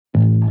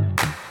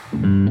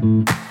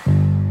Hello,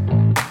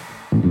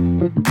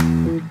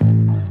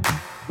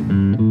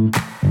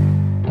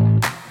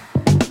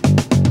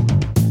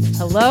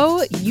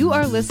 you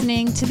are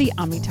listening to the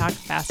OmniTalk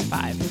Fast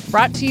 5,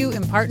 brought to you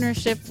in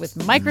partnership with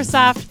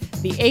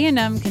Microsoft, the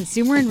A&M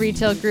Consumer and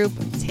Retail Group,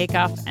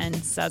 Takeoff, and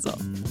Sezzle.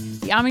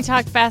 The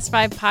OmniTalk Fast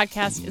 5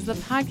 podcast is the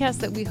podcast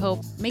that we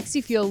hope makes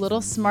you feel a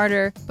little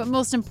smarter, but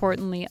most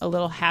importantly, a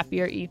little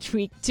happier each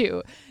week,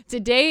 too.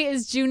 Today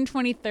is June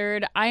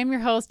 23rd. I am your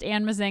host,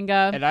 Ann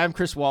Mazenga. And I'm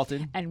Chris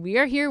Walton. And we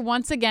are here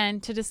once again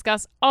to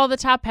discuss all the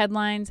top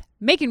headlines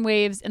making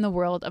waves in the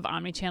world of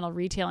omnichannel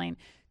retailing.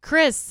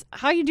 Chris,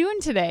 how you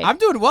doing today? I'm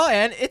doing well,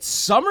 Ann. It's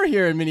summer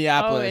here in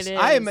Minneapolis. Oh, it is.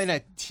 I am in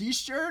a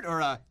t-shirt, or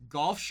a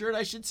golf shirt,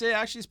 I should say.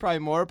 Actually, it's probably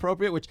more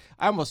appropriate, which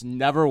I almost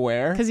never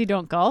wear. Because you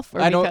don't golf?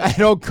 I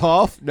don't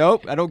golf.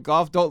 Nope, I don't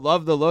golf. Don't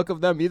love the look of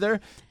them either.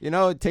 You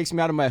know, it takes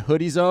me out of my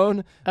hoodie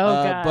zone.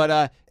 Oh, God.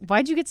 But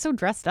why'd you get so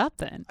dressed up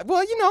then?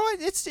 well, you know,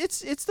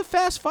 it's the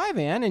Fast 5,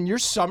 Ann, and you're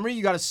summery.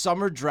 You got a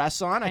summer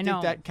dress on. I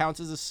think that counts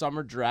as a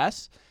summer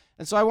dress.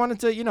 And so I wanted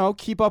to, you know,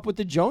 keep up with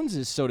the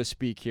Joneses, so to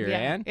speak, here,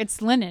 Ann.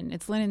 It's linen.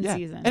 It's linen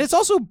season. And it's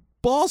also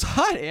balls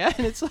hot, Ann.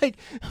 It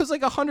was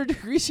like 100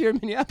 degrees here in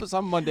Minneapolis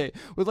on Monday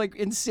with like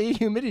insane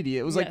humidity.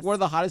 It was like one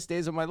of the hottest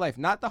days of my life.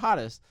 Not the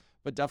hottest,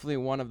 but definitely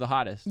one of the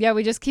hottest. Yeah,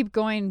 we just keep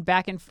going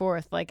back and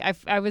forth. Like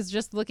I was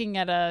just looking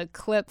at a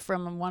clip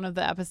from one of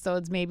the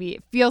episodes. Maybe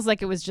it feels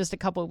like it was just a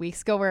couple of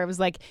weeks ago, where I was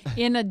like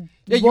in a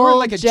you were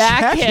like a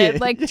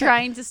jacket, like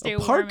trying to stay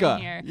warm in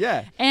here.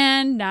 Yeah.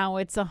 And now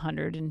it's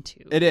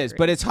 102. It is,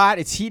 but it's hot.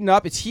 It's heating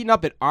up. It's heating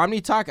up at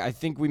OmniTalk. I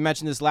think we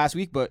mentioned this last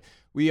week, but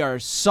we are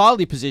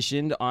solidly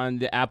positioned on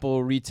the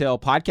Apple Retail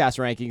Podcast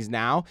rankings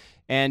now.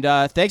 And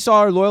thanks to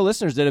all our loyal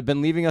listeners that have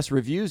been leaving us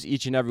reviews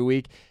each and every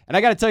week. And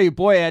I got to tell you,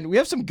 boy, and we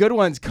have some good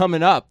ones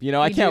coming up. You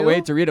know, I can't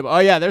wait to read them. Oh,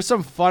 yeah, there's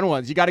some fun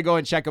ones. You got to go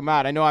and check them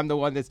out. I know I'm the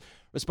one that's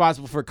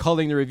responsible for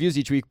culling the reviews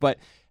each week, but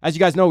as you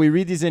guys know, we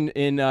read these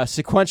in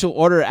sequential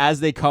order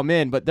as they come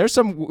in. But there's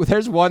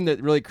one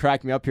that really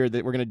cracked me up here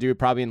that we're going to do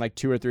probably in like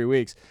 2 or 3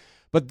 weeks.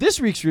 But this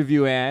week's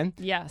review, Ann,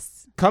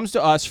 comes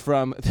to us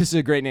from, this is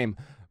a great name,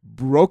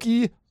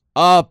 Brokey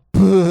Up,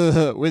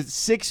 with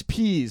 6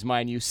 P's,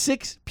 mind you.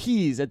 6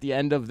 P's at the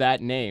end of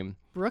that name.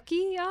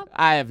 Brookie Up?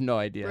 I have no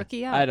idea.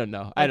 Brookie Up? I don't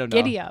know.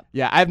 Giddy Up.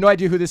 Yeah, I have no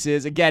idea who this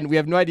is. Again, we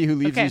have no idea who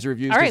leaves these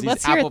reviews because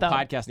these Apple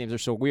podcast names are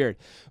so weird.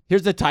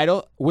 Here's the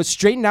title. Was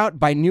straightened out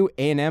by new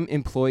A&M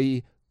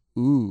employee.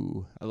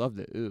 Ooh, I love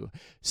the ooh.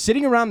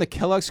 Sitting around the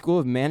Kellogg School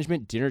of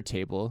Management dinner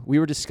table, we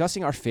were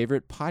discussing our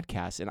favorite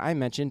podcasts, and I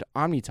mentioned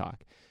OmniTalk.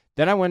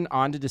 Then I went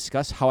on to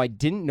discuss how I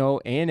didn't know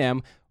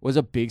A&M was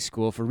a big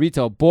school for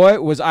retail. Boy,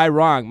 was I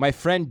wrong. My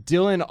friend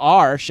Dylan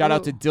R., shout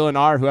out to Dylan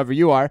R., whoever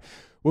you are,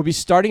 will be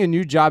starting a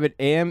new job at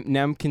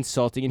A&M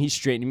Consulting, and he's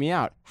straightening me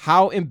out.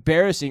 How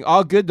embarrassing.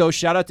 All good, though.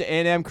 Shout out to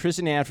A&M, Chris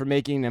and Ann, for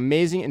making an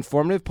amazing,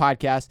 informative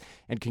podcast,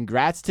 and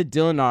congrats to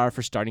Dylan R.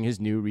 for starting his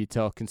new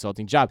retail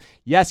consulting job.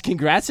 Yes,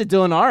 congrats to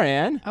Dylan R.,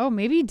 Ann. Oh,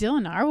 maybe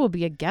Dylan R. will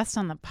be a guest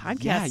on the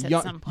podcast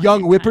at some point.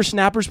 Young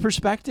whippersnapper's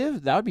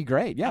perspective. That would be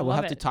great. Yeah, we'll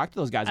have to talk to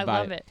those guys about it.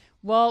 I love it.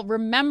 Well,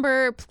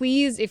 remember,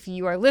 please, if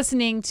you are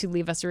listening, to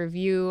leave us a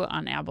review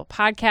on Apple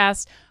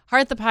Podcasts.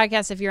 Heart the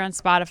podcast if you're on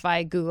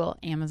Spotify, Google,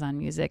 Amazon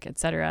Music,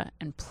 etc.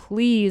 And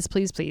please,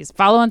 please, please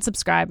follow and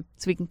subscribe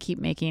so we can keep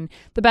making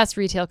the best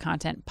retail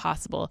content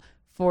possible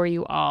for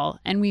you all.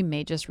 And we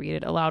may just read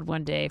it aloud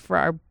one day for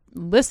our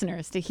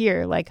listeners to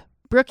hear, like,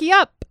 Brookie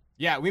Up.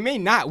 Yeah, we may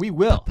not. We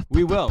will.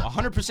 We will.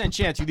 100%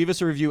 chance you leave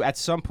us a review at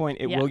some point.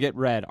 It will get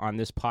read on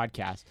this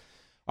podcast.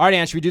 All right,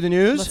 Ann, should we do the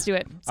news? Let's do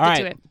it. Let's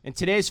get to it. In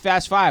today's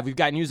Fast 5, we've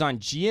got news on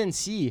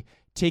GNC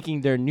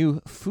taking their new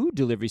food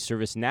delivery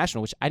service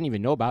national, which I didn't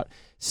even know about.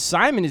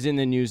 Simon is in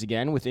the news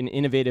again with an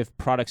innovative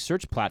product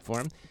search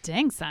platform.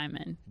 Dang,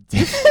 Simon.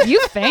 You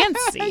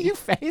fancy. You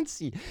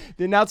fancy.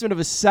 The announcement of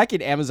a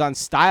second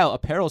Amazon-style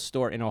apparel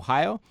store in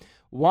Ohio.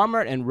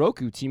 Walmart and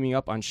Roku teaming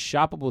up on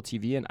shoppable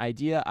TV, an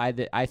idea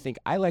that I think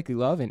I likely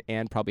love and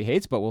Ann probably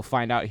hates, but we'll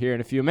find out here in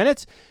a few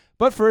minutes.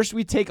 But first,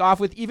 we take off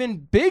with even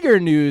bigger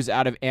news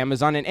out of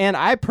Amazon. And Ann,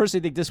 I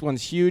personally think this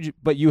one's huge,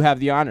 but you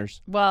have the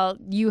honors. Well,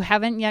 you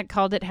haven't yet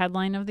called it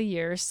Headline of the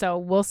Year, so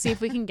we'll see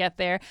if we can get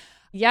there.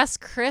 Yes,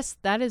 Chris,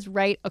 that is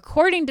right.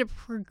 According to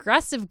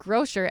Progressive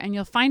Grocer, and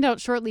you'll find out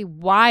shortly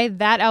why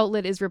that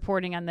outlet is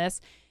reporting on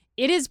this,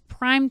 it is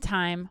prime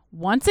time,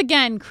 once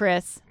again,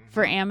 Chris,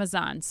 for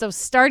Amazon. So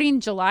starting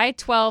July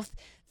 12th,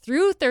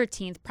 through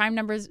 13th, Prime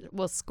members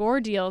will score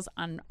deals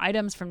on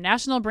items from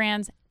national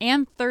brands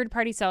and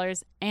third-party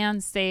sellers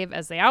and save,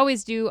 as they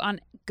always do, on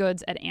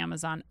goods at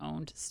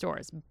Amazon-owned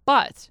stores.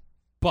 But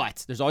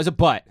there's always a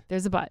but.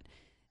 There's a but.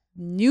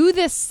 New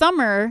this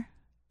summer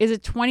is a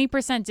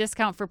 20%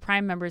 discount for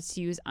Prime members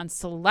to use on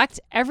select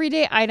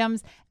everyday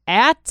items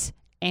at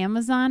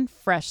Amazon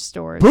Fresh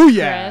stores.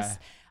 Booyah! Chris.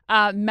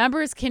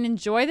 Members can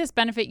enjoy this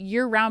benefit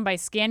year-round by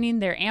scanning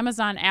their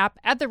Amazon app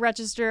at the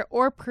register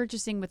or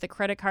purchasing with a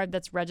credit card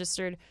that's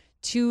registered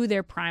to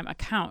their Prime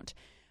account.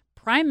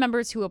 Prime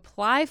members who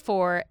apply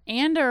for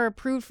and are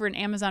approved for an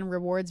Amazon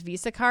Rewards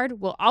Visa card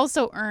will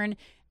also earn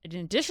an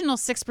additional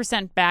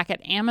 6% back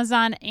at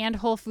Amazon and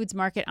Whole Foods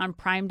Market on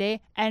Prime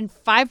Day, and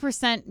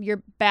 5%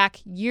 you're back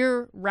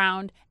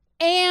year-round,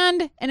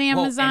 and an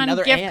Amazon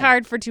gift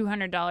card for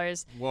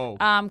 $200.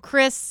 Whoa.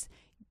 Chris,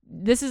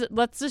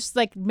 let's just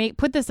like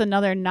put this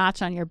another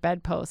notch on your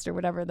bedpost or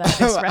whatever that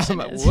expression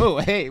is. Whoa,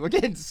 hey, we're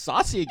getting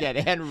saucy again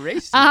and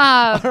racy.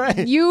 All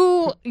right.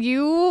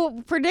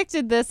 You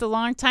predicted this a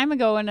long time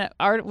ago in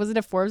was it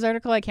a Forbes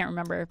article? I can't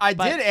remember. I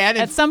did, and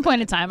at some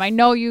point in time, I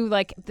know you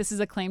this is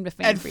a claim to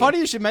fame. And funny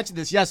you should mention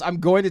this. Yes, I'm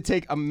going to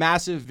take a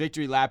massive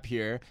victory lap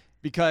here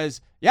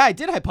because I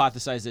did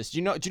hypothesize this. Do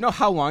you know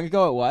how long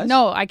ago it was?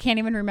 No, I can't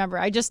even remember.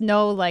 I just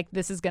know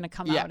this is going to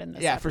come out in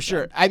this episode. For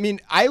sure. I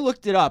mean, I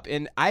looked it up,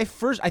 and I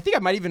think I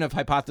might even have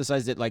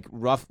hypothesized it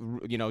rough,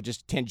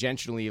 just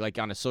tangentially,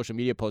 on a social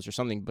media post or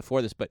something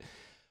before this, but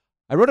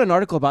I wrote an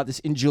article about this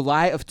in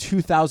July of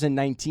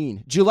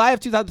 2019. July of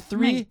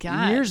 2003,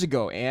 years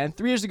ago, and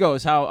 3 years ago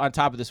is how on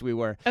top of this we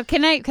were. Oh,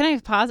 can I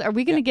pause? Are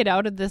we going to get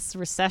out of this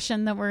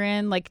recession that we're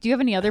in? Do you have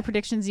any other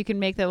predictions you can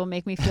make that will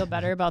make me feel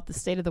better about the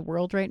state of the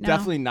world right now?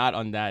 Definitely not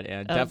on that,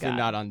 Ann. Definitely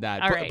not on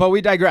that. Right. But we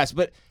digress.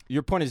 But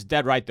your point is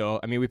dead right, though.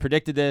 I mean, we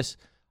predicted this.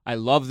 I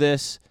love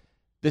this.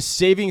 The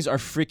savings are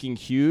freaking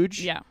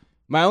huge. Yeah.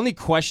 My only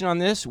question on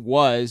this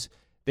was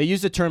they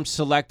used the term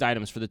select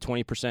items for the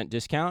 20%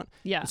 discount.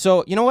 Yeah.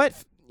 So you know what,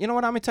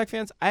 Omnitech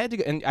fans, I had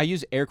to, and I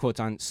use air quotes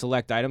on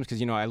select items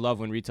because I love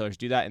when retailers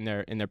do that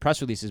in their press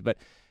releases. But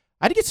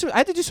I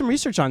had to do some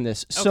research on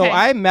this. Okay. So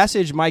I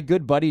messaged my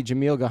good buddy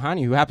Jamil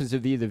Gahani, who happens to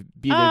be the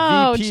VP.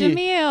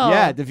 Jamil.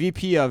 Yeah, the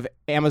VP of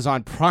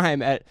Amazon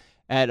Prime at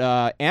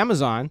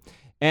Amazon.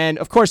 And,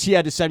 of course, he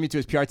had to send me to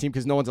his PR team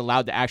because no one's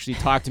allowed to actually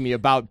talk to me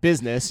about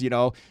business,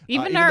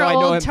 Even our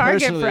old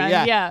Target friend,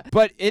 yeah.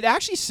 But it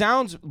actually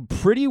sounds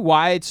pretty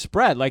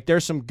widespread.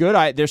 There's some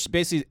there's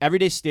basically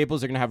everyday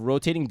staples. They're going to have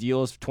rotating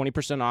deals,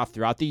 20% off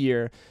throughout the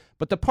year.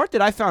 But the part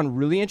that I found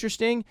really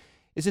interesting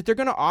is that they're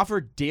going to offer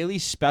daily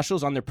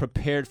specials on their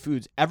prepared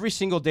foods every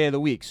single day of the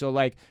week. So,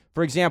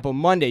 for example,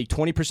 Monday,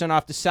 20%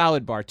 off the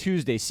salad bar.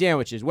 Tuesday,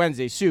 sandwiches.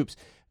 Wednesday, soups.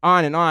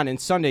 On. And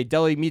Sunday,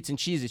 deli meats and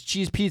cheeses.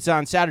 Cheese pizza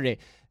on Saturday.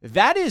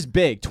 That is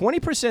big.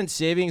 20%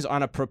 savings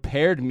on a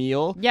prepared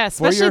meal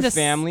for your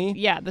family.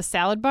 Yeah, the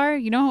salad bar.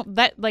 You know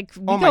that you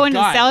go into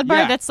the salad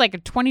bar, that's like a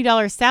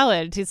 $20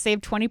 salad. To save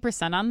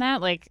 20% on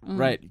that,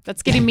 right.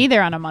 That's getting me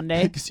there on a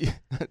Monday.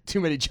 Too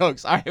many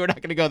jokes. All right, we're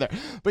not going to go there.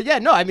 But yeah,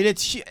 no, I mean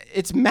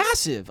it's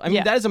massive. I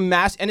mean that is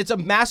and it's a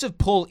massive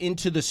pull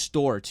into the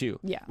store too.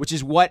 Yeah. Which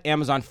is what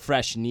Amazon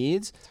Fresh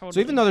needs. Totally. So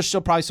even though there's still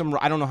probably some,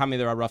 I don't know how many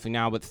there are roughly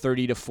now, but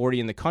 30 to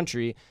 40 in the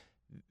country,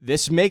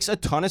 this makes a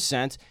ton of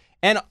sense.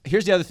 And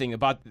here's the other thing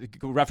about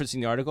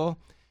referencing the article.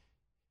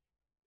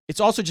 It's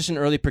also just an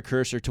early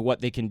precursor to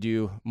what they can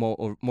do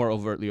more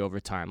overtly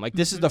over time.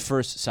 This is the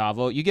first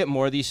salvo. You get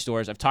more of these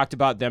stores. I've talked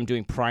about them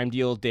doing Prime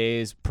Deal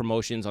days,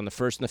 promotions on the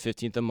 1st and the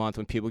 15th of the month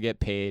when people get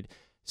paid.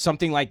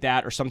 Something like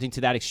that or something to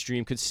that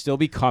extreme could still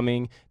be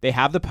coming. They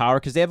have the power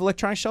because they have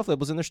electronic shelf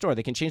labels in their store.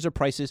 They can change their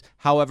prices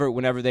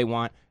whenever they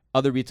want.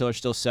 Other retailers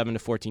still 7 to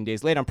 14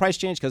 days late on price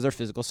change because they're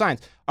physical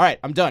signs. All right,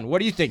 I'm done. What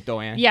do you think, though,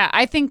 Ann? Yeah,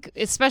 I think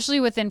especially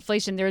with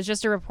inflation, there was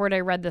just a report I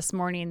read this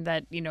morning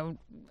that,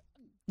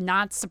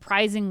 not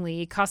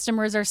surprisingly,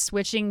 customers are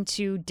switching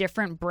to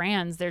different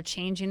brands. They're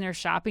changing their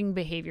shopping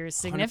behaviors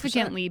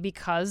significantly 100%.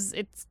 Because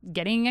it's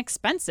getting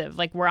expensive.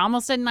 We're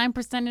almost at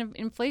 9% of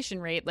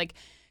inflation rate.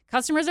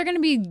 Customers are going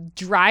to be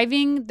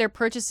driving their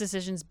purchase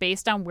decisions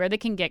based on where they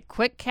can get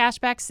quick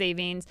cashback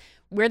savings,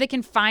 where they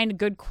can find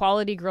good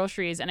quality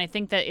groceries. And I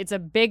think that it's a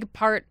big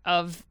part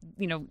of,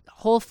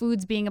 Whole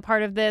Foods being a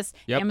part of this,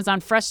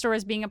 Amazon Fresh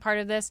Stores being a part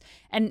of this.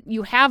 And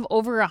you have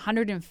over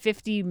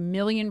 150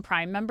 million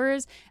Prime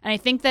members. And I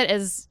think that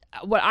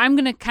what I'm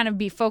going to kind of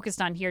be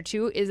focused on here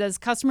too is as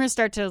customers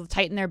start to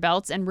tighten their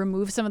belts and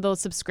remove some of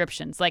those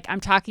subscriptions, I'm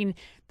talking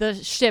the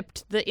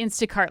Shipt, the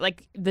Instacart,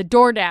 the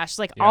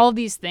DoorDash, all of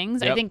these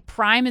things. I think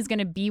Prime is going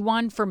to be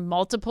one for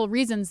multiple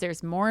reasons.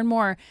 There's more and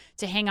more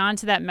to hang on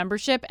to that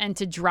membership and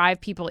to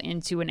drive people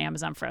into an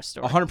Amazon Fresh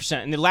store.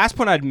 100%. And the last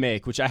point I'd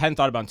make, which I hadn't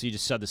thought about until you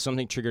just said this,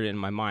 something triggered it in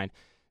my mind.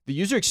 The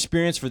user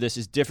experience for this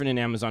is different in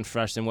Amazon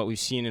Fresh than what we've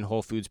seen in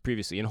Whole Foods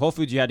previously. In Whole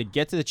Foods, you had to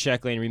get to the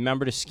check lane,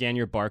 remember to scan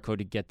your barcode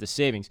to get the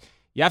savings.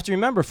 You have to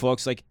remember,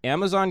 folks,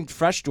 Amazon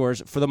Fresh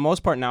stores, for the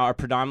most part now, are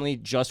predominantly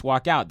just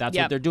walk out. That's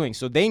what they're doing.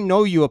 So they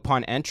know you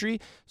upon entry.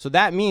 So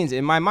that means,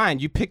 in my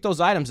mind, you pick those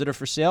items that are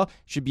for sale,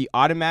 should be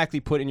automatically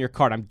put in your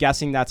cart. I'm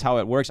guessing that's how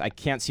it works. I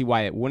can't see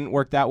why it wouldn't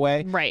work that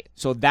way. Right.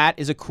 So that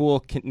is a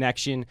cool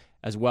connection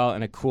as well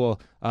and a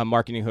cool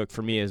marketing hook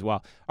for me as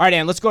well. All right,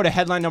 Ann, let's go to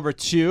headline number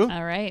 2.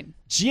 All right.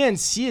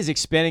 GNC is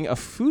expanding a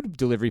food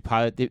delivery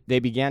pilot they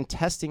began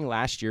testing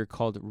last year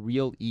called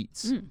Real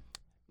Eats.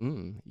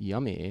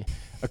 Yummy.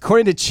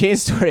 According to Chain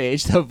Store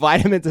Age, the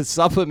vitamins and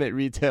supplement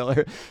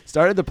retailer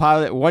started the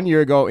pilot 1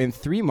 year ago in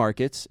 3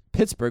 markets: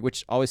 Pittsburgh,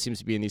 which always seems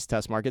to be in these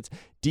test markets,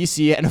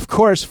 DC, and of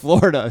course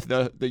Florida,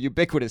 the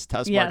ubiquitous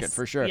test market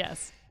for sure.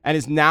 Yes. And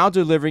is now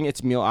delivering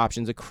its meal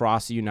options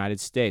across the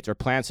United States, or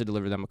plans to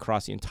deliver them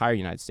across the entire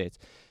United States.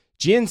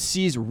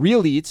 GNC's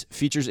Real Eats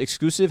features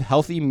exclusive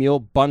healthy meal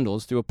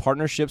bundles through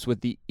partnerships with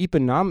the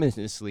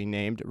eponymously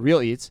named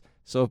Real Eats.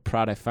 So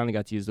proud I finally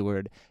got to use the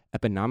word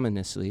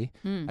eponymously.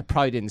 I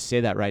probably didn't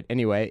say that right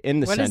anyway in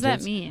the sentence. What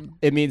does that mean?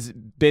 It means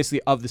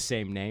basically of the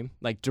same name,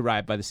 like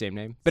derived by the same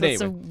name. But so anyway,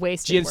 it's a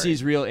wasted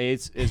GNC's word. Real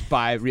Eats is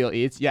by Real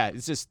Eats. Yeah,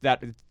 it's just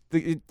that.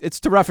 It's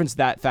to reference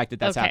that fact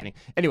that's Okay. happening.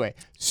 Anyway,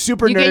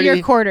 super You nerdy. get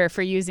your quarter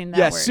for using that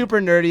Yeah, word.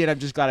 super nerdy, and I'm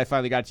just glad I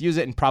finally got to use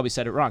it and probably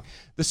said it wrong.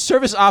 The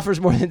service offers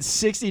more than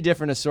 60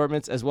 different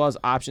assortments as well as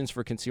options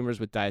for consumers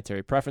with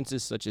dietary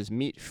preferences such as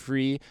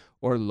meat-free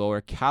or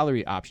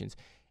lower-calorie options.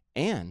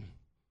 And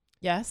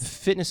the Yes.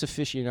 fitness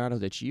aficionado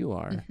that you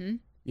are, you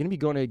going to be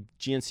going to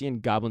GNC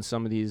and gobbling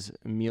some of these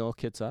meal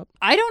kits up?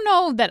 I don't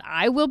know that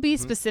I will be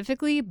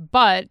specifically,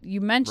 but you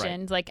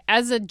mentioned like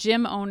as a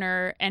gym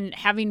owner and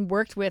having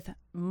worked with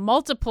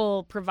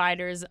multiple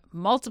providers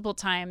multiple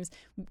times,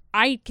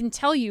 I can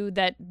tell you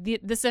that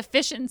this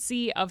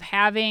efficiency of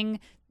having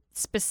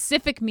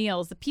specific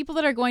meals, the people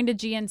that are going to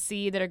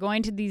GNC, that are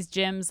going to these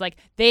gyms, like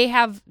they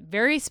have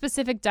very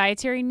specific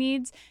dietary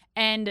needs.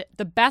 And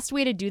the best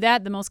way to do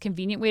that, the most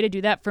convenient way to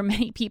do that for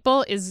many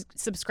people is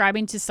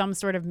subscribing to some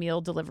sort of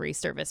meal delivery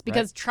service,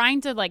 because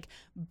trying to like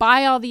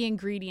buy all the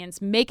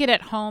ingredients, make it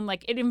at home,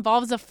 like it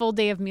involves a full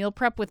day of meal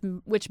prep with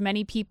which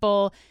many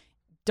people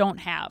don't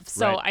have.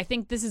 So I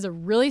think this is a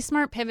really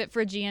smart pivot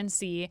for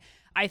GNC.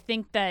 I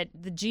think that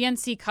the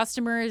GNC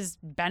customer is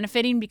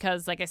benefiting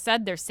because, like I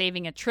said, they're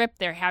saving a trip.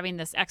 They're having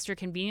this extra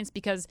convenience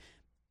because,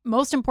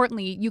 most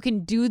importantly, you can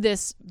do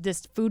this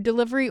food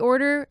delivery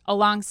order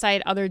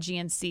alongside other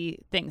GNC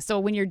things. So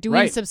when you're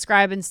doing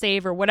subscribe and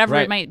save or whatever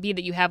it might be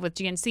that you have with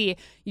GNC,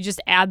 you just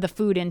add the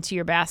food into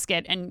your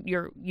basket and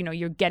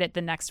you get it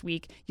the next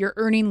week. You're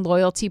earning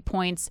loyalty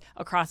points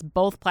across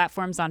both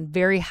platforms on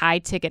very high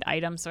ticket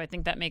items. So I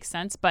think that makes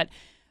sense. But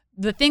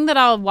the thing that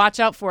I'll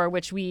watch out for,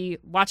 which we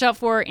watch out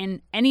for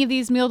in any of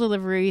these meal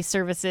delivery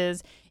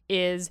services,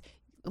 is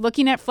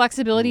looking at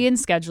flexibility in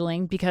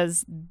scheduling,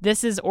 because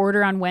this is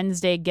order on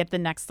Wednesday, get the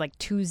next like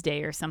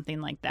Tuesday or something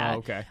like that. Oh,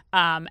 okay.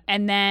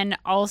 And then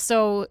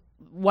also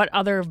what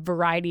other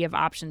variety of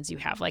options you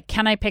have. Like,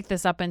 can I pick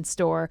this up in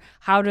store?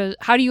 How do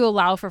you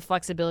allow for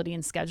flexibility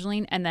in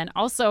scheduling? And then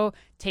also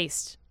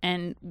taste.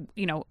 And,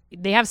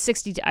 they have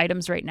 60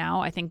 items right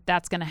now. I think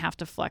that's going to have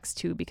to flex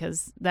too,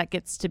 because that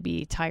gets to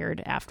be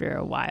tired after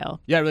a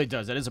while. Yeah, it really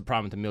does. That is a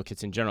problem with the meal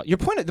kits in general. The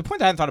point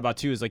that I hadn't thought about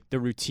too is like the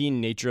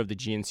routine nature of the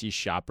GNC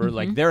shopper.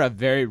 Like they're a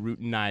very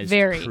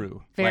routinized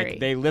crew. Very. Like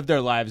they live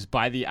their lives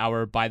by the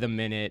hour, by the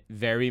minute,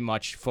 very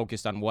much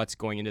focused on what's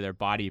going into their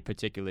body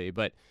particularly.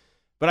 But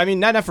I mean,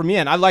 not for me,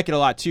 and I like it a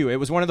lot too. It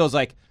was one of those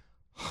like,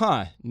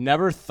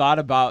 never thought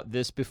about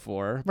this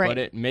before, but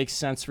it makes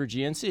sense for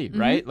GNC,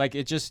 right? Like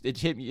it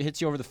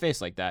hits you over the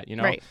face like that,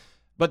 Right.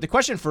 But the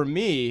question for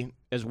me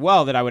as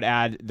well that I would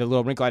add, the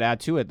little wrinkle I'd add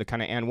to it, the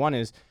kind of and one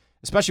is,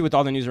 especially with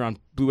all the news around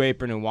Blue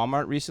Apron and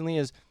Walmart recently,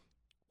 is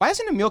why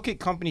hasn't a meal kit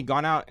company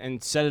gone out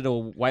and set it a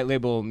white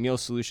label meal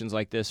solutions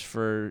like this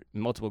for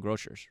multiple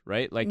grocers,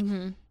 right? Like,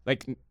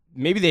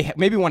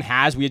 maybe one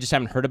has, we just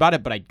haven't heard about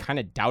it, but I kind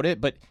of doubt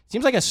it. But it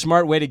seems like a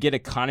smart way to get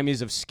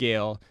economies of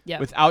scale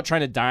without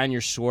trying to die on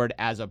your sword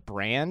as a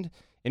brand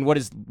in what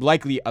is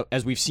likely,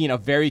 as we've seen, a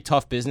very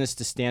tough business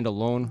to stand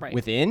alone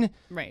within.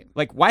 Right.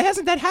 Like, why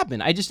hasn't that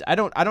happened? I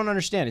don't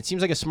understand. It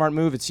seems like a smart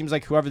move. It seems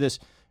like whoever this,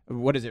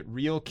 what is it,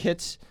 Real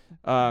Kits?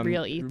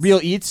 Real Eats. Real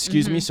Eats,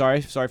 excuse me.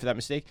 Sorry for that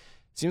mistake.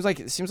 Seems like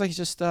it's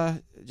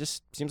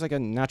just seems like a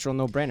natural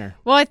no-brainer.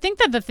 Well, I think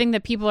that the thing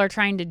that people are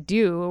trying to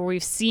do, or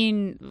we've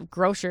seen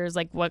grocers,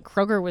 like what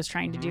Kroger was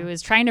trying to do,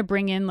 is trying to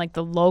bring in like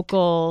the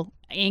local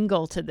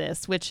angle to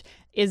this, which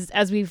is,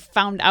 as we've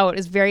found out,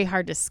 is very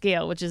hard to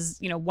scale, which is,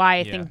 why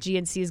I think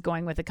GNC is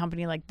going with a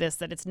company like this,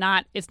 that it's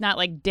not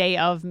like day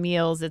of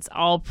meals. It's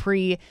all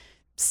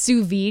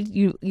sous vide.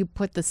 You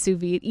put the sous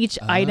vide. Each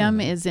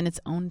item is in its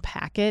own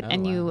packet,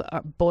 and you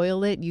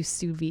boil it. You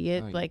sous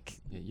vide it.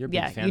 You're a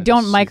big fan you of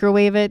don't the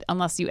microwave it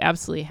unless you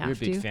absolutely have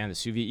to. You're a big fan of the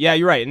sous vide. Yeah,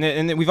 you're right.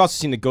 And then we've also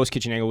seen the Ghost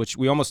Kitchen angle, which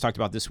we almost talked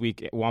about this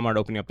week. Walmart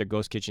opening up their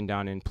Ghost Kitchen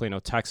down in Plano,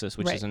 Texas,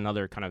 which is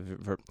another kind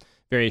of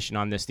variation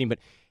on this theme. But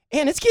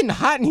it's getting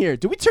hot in here.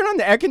 Do we turn on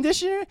the air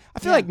conditioner? I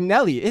feel like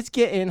Nelly. It's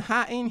getting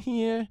hot in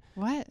here.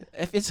 What?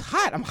 If it's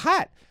hot, I'm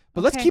hot.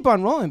 But let's keep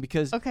on rolling,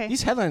 because Okay.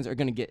 these headlines are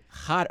going to get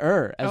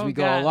hotter as we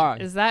go along.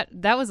 Is that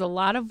was a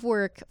lot of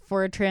work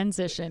for a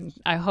transition.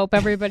 I hope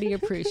everybody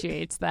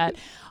appreciates that.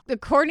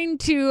 According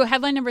to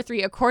headline number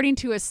 3, according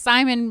to a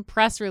Simon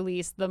press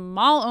release, the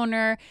mall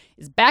owner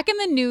is back in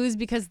the news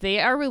because they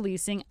are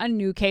releasing a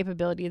new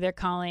capability they're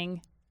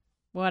calling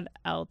what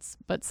else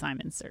but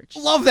Simon Search.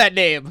 Love that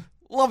name.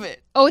 Love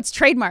it. Oh, it's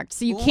trademarked,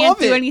 so you can't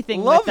do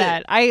anything Love with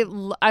that. I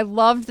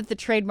loved that the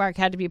trademark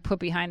had to be put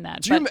behind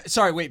that.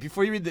 Sorry, wait.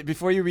 Before you read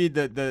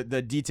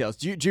the details,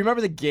 do you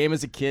remember the game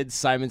as a kid?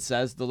 Simon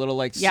Says, the little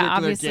circular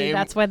obviously game.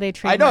 that's why they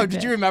trademarked I know. it.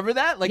 Did you remember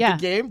that? The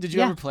game? Did you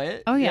ever play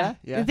it? Oh yeah.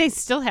 They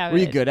still have it. Were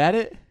you good at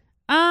it?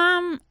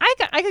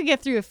 I could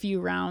get through a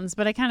few rounds,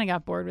 but I kind of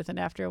got bored with it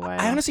after a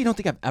while. I honestly don't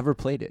think I've ever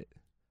played it.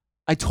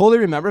 I totally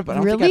remember, but I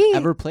don't think Really?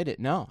 I've ever played it.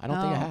 No, I don't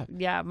think I have.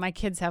 Yeah, my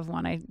kids have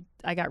one.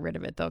 I got rid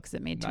of it though because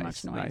it made too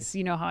much noise. Nice.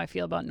 You know how I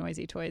feel about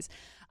noisy toys.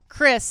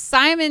 Chris,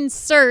 Simon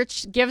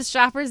Search gives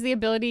shoppers the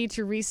ability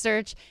to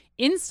research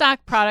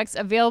in-stock products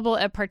available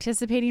at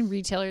participating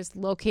retailers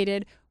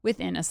located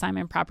within a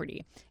Simon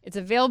property. It's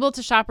available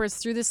to shoppers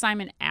through the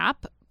Simon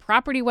app,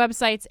 property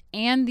websites,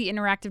 and the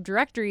interactive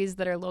directories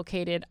that are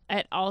located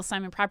at all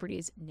Simon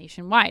properties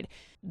nationwide.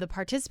 The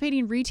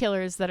participating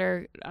retailers that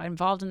are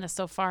involved in this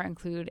so far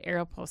include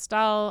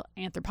Aeropostale,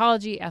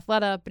 Anthropologie,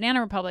 Athleta,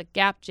 Banana Republic,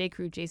 Gap,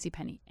 J.Crew,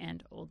 JCPenney,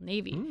 and Old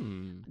Navy.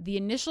 The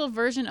initial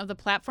version of the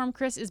platform,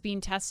 Chris, is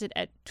being tested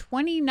at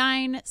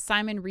 29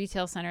 Simon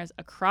retail centers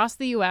across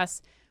the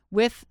U.S.,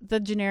 with the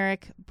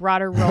generic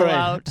broader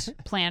rollout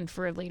planned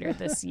for later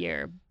this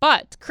year.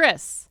 But,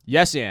 Chris.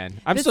 Yes, Ann.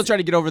 I'm still trying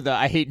to get over the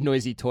I hate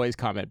noisy toys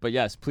comment, but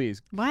yes,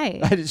 please. Why?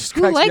 It just Who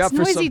cracks me likes up for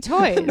noisy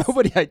toys?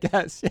 Nobody, I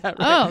guess. Yeah, right.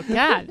 Oh,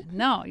 God.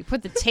 No. You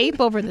put the tape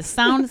over the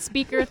sound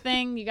speaker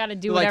thing. You got to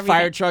do whatever. Like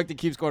fire truck that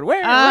keeps going,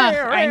 where?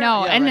 I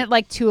know. Yeah, and right. at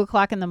like 2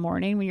 o'clock in the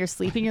morning when you're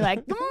sleeping, you're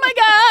like, oh,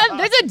 my God,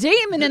 there's a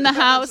demon in the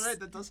house. That's right.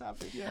 That does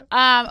happen,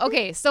 yeah.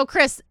 Okay. So,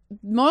 Chris,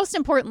 most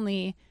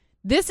importantly,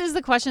 this is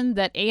the question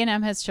that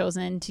A&M has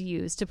chosen to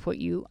use to put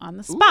you on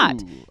the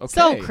spot. Ooh, okay.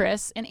 So,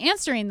 Chris, in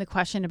answering the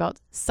question about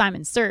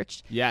Simon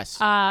Search,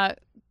 Yes.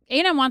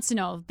 A&M wants to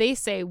know, they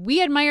say,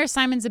 we admire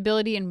Simon's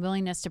ability and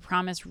willingness to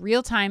promise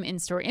real-time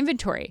in-store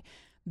inventory.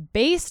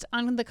 Based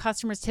on the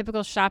customer's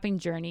typical shopping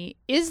journey,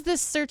 is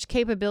this search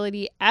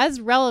capability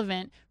as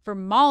relevant for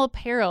mall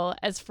apparel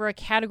as for a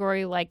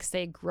category like,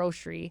 say,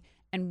 grocery?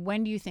 And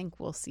when do you think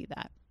we'll see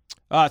that?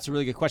 That's a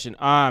really good question.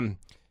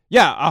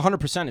 Yeah,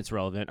 100% it's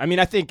relevant. I mean,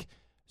 I think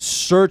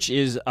search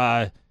is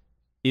a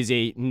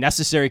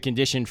necessary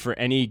condition for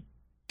any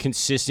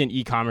consistent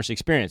e-commerce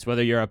experience,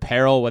 whether you're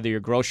apparel, whether you're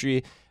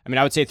grocery. I mean,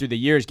 I would say through the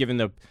years, given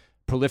the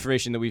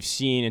proliferation that we've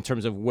seen in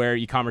terms of where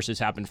e-commerce has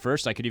happened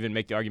first, I could even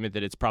make the argument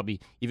that it's probably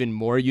even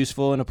more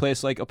useful in a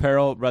place like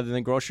apparel rather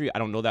than grocery. I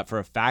don't know that for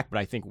a fact, but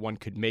I think one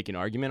could make an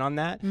argument on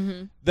that.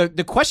 Mm-hmm.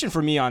 The question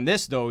for me on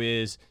this, though,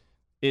 is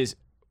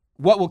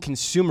what will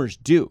consumers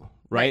do?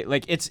 Right?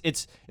 Like it's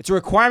a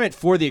requirement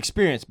for the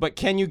experience, but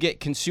can you get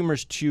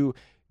consumers to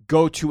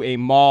go to a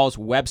mall's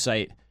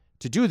website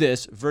to do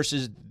this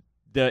versus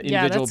the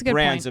individual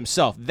brands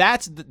themselves?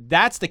 That's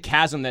the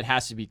chasm that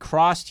has to be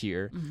crossed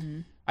here.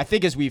 Mm-hmm. I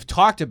think, as we've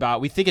talked about,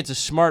 we think it's a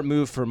smart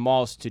move for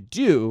malls to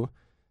do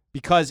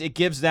because it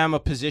gives them a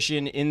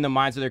position in the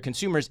minds of their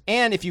consumers.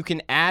 And if you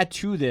can add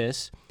to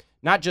this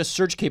not just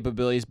search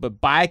capabilities,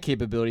 but buy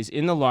capabilities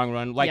in the long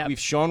run, like we've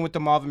shown with the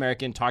Mall of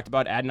America and talked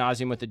about ad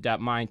nauseum with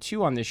AdeptMind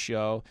too on this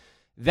show,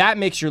 that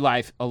makes your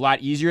life a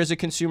lot easier as a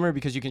consumer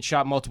because you can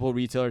shop multiple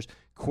retailers,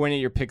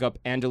 coordinate your pickup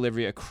and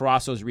delivery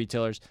across those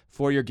retailers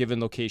for your given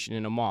location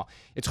in a mall.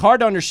 It's hard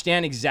to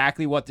understand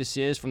exactly what this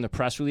is from the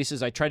press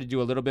releases. I tried to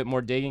do a little bit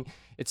more digging.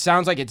 It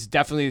sounds like it's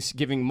definitely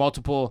giving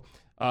multiple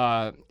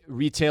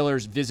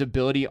retailers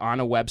visibility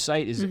on a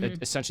website is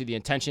essentially the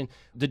intention.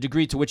 The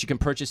degree to which you can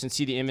purchase and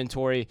see the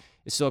inventory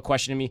is still a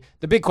question to me.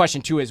 The big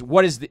question too is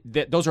what is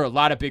those are a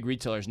lot of big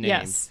retailers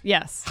named.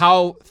 Yes.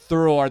 How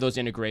thorough are those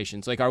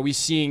integrations? Like, are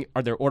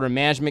there order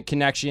management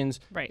connections?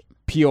 Right.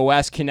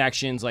 POS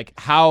connections? Like,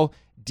 how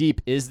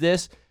deep is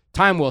this?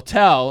 Time will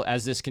tell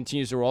as this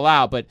continues to roll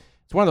out, but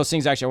it's one of those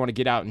things actually I want to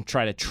get out and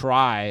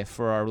try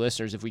for our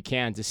listeners if we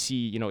can to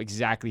see,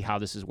 exactly how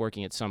this is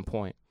working at some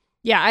point.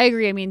 Yeah, I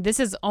agree. I mean, this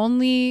is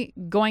only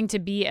going to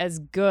be as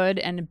good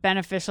and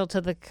beneficial to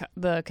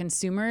the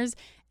consumers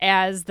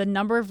as the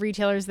number of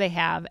retailers they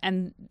have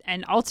and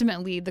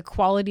ultimately the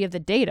quality of the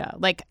data.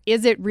 Like,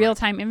 is it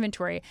real-time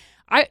inventory?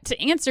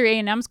 To answer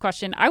A&M's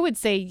question, I would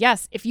say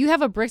yes. If you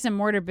have a bricks and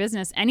mortar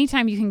business,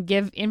 anytime you can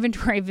give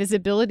inventory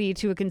visibility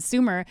to a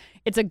consumer,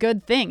 it's a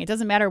good thing. It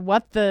doesn't matter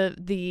what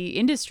the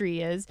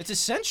industry is. It's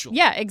essential.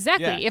 Yeah,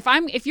 exactly. Yeah. If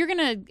I'm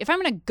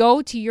gonna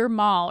go to your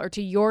mall or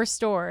to your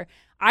store,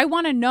 I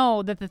want to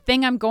know that the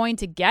thing I'm going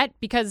to get,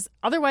 because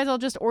otherwise I'll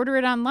just order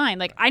it online.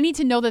 Like, I need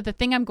to know that the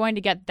thing I'm going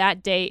to get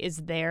that day is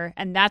there,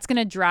 and that's going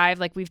to drive,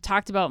 like we've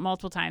talked about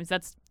multiple times,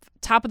 that's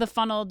top of the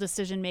funnel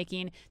decision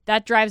making.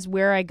 That drives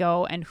where I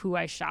go and who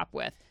I shop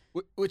with.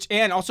 Which,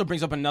 Ann, also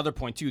brings up another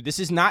point, too. This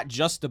is not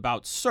just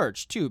about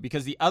search, too,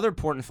 because the other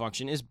important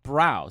function is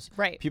browse.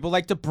 Right. People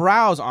like to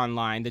browse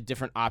online the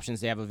different options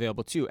they have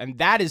available, too. And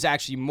that is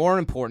actually more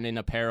important in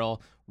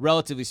apparel,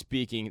 relatively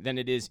speaking, than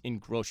it is in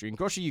grocery. In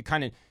grocery, you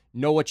kind of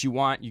know what you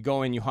want. You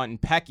go in, you hunt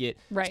and peck it,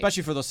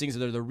 especially for those things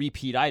that are the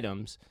repeat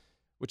items,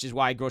 which is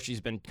why grocery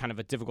has been kind of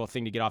a difficult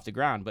thing to get off the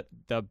ground. But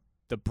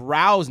the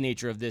browse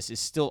nature of this is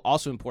still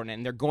also important,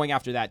 and they're going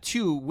after that,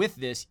 too, with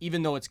this,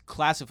 even though it's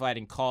classified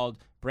and called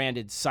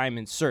branded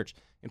Simon Search.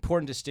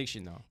 Important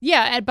distinction, though.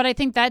 Yeah, but I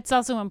think that's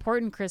also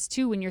important, Chris,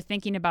 too, when you're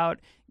thinking about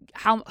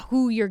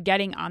who you're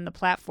getting on the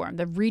platform,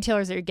 the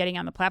retailers that you're getting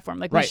on the platform.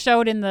 Like we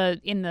showed in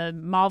the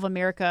Mall of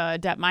America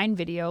AdeptMind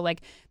video,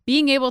 like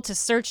being able to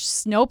search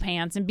snow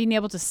pants and being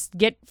able to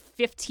get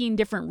 15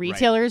 different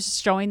retailers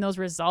showing those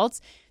results.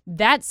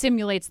 that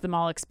simulates the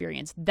mall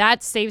experience.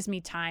 That saves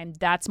me time.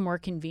 That's more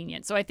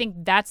convenient. So I think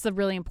that's the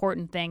really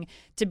important thing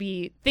to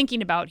be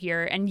thinking about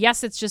here. And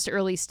yes, it's just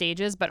early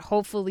stages, but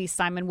hopefully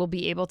Simon will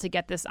be able to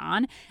get this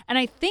on. And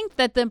I think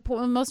that the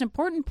most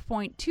important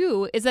point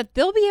too is that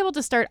they'll be able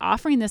to start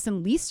offering this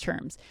in lease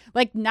terms.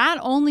 Like not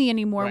only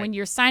anymore when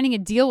you're signing a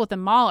deal with a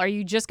mall, are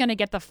you just going to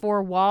get the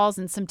 4 walls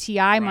and some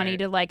TI money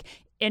to like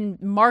in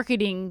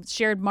marketing,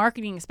 shared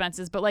marketing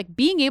expenses, but like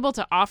being able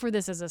to offer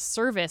this as a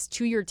service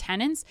to your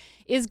tenants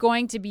is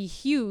going to be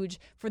huge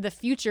for the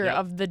future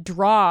of the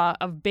draw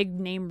of big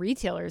name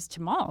retailers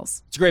to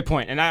malls. It's a great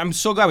point. And I'm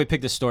so glad we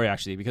picked this story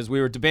actually, because we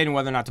were debating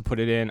whether or not to put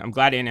it in. I'm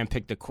glad A&M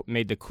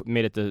made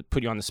it to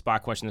put you on the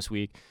spot question this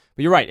week.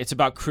 But you're right. It's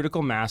about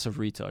critical mass of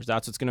retailers.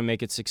 That's what's going to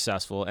make it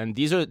successful. And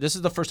this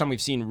is the first time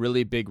we've seen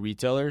really big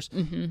retailers,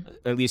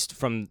 at least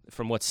from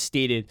what's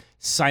stated,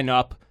 sign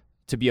up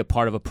to be a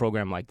part of a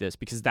program like this,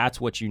 because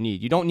that's what you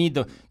need. You don't need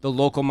the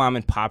local mom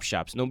and pop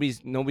shops. Nobody's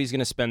going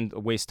to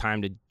waste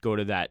time to go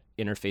to that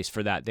interface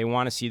for that. They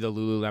want to see the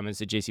Lululemons,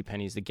 the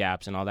JCPenney's, the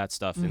Gaps, and all that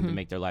stuff, and to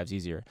make their lives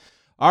easier.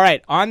 All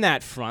right, on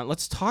that front,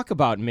 let's talk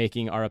about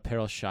making our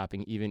apparel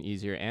shopping even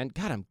easier. And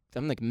God,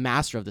 I'm like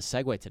master of the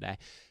segue today.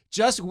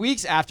 Just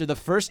weeks after the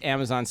first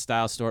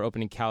Amazon-style store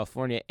opened in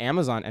California,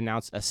 Amazon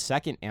announced a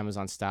second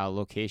Amazon-style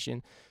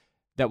location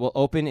that will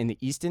open in the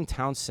Easton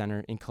Town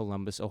Center in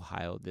Columbus,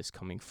 Ohio this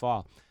coming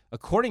fall.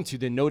 According to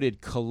the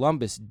noted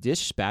Columbus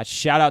Dispatch,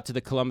 shout out to the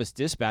Columbus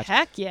Dispatch.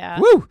 Heck yeah.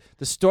 Woo!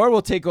 The store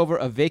will take over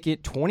a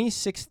vacant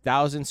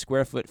 26,000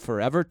 square foot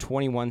Forever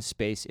 21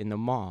 space in the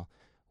mall,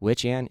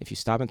 which, Ann, if you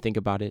stop and think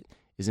about it,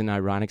 is an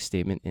ironic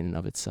statement in and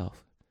of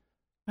itself.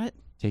 What?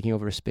 Taking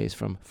over a space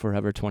from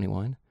Forever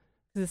 21?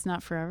 Is this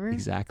not forever?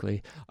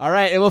 Exactly. All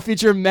right. It will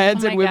feature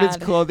men's and women's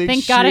clothing.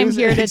 Thank God I'm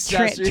here to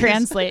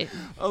translate.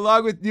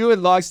 Along with new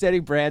and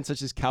long-standing brands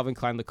such as Calvin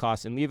Klein,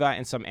 Lacoste, and Levi,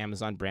 and some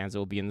Amazon brands that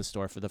will be in the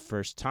store for the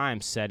first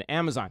time, said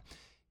Amazon.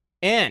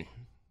 And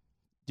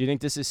do you think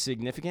this is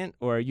significant,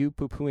 or are you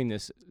poo-pooing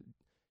this?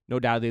 No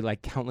doubtly,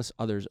 like countless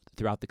others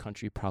throughout the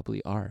country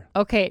probably are.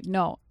 Okay,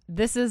 no.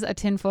 This is a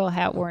tinfoil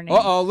hat warning.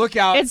 Uh-oh, look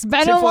out. It's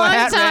been a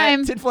long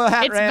time. Tinfoil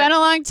hat It's been a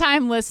long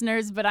time,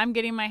 listeners, but I'm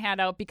getting my hat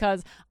out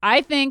because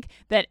I think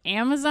that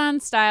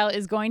Amazon style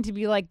is going to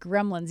be like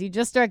gremlins. You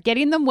just start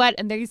getting them wet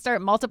and then you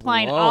start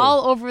multiplying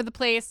all over the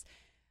place.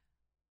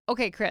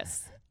 Okay,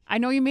 Chris, I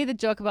know you made the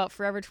joke about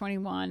Forever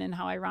 21 and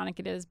how ironic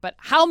it is, but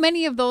how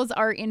many of those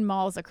are in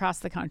malls across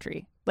the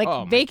country?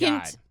 Like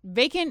vacant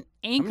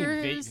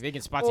anchors,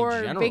 vacant spots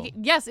in general.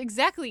 Yes,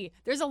 exactly.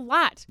 There's a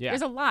lot. Yeah.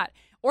 There's a lot.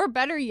 Or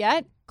better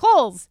yet,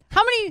 Kohl's.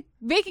 How many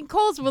vacant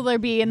Kohl's will there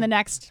be in the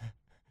next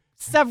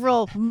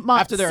several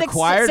months? After they're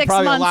acquired,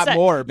 probably a lot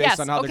more based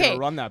on how they're going to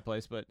run that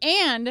place. But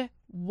and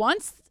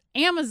once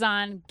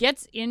Amazon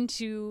gets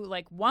into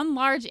like one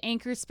large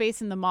anchor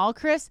space in the mall,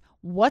 Chris,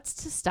 what's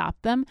to stop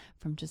them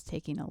from just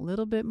taking a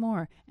little bit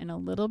more and a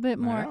little bit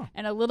more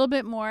and a little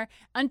bit more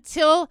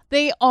until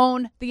they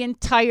own the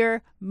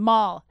entire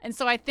mall? And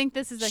so I think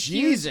this is a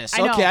Jesus.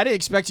 huge... Okay, I didn't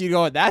expect you to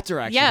go in that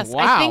direction. Yes,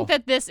 wow. I think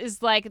that this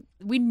is like,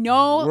 we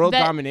know world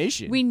that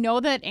domination. We know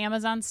that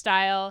Amazon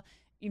style,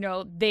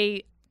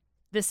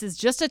 this is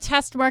just a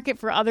test market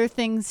for other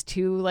things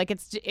too. Like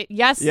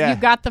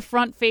you've got the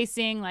front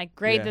facing, like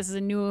great, this is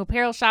a new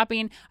apparel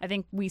shopping. I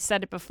think we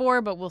said it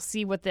before, but we'll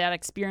see what that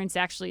experience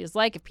actually is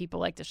like if people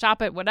like to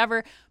shop it,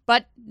 whatever.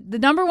 But the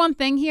number one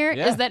thing here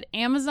is that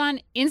Amazon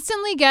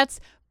instantly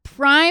gets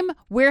prime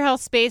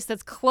warehouse space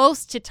that's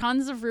close to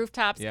tons of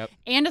rooftops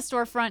and a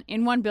storefront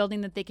in one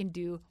building that they can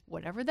do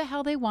whatever the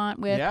hell they want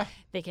with. Yeah.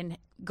 They can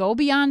go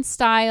beyond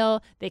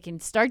style. They can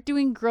start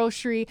doing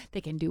grocery.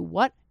 They can do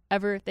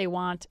whatever they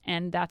want,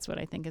 and that's what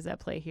I think is at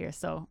play here.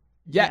 So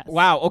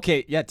wow,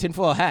 okay,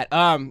 tinfoil hat.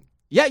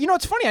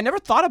 It's funny. I never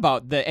thought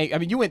about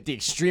you went the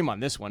extreme on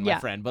this one, my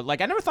friend. But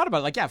like, I never thought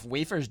about if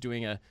Wayfair's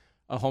doing a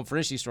home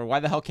furnishing store, why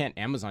the hell can't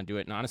Amazon do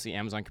it? And honestly,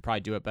 Amazon could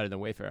probably do it better than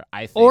Wayfair,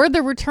 I think. Or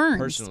the returns,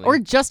 personally. Or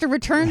just a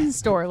returns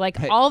store, like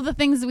all the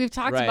things that we've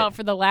talked about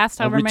for the last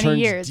however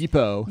many years.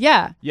 Depot.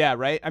 Yeah,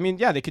 right. I mean,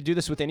 they could do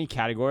this with any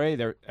category.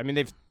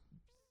 They've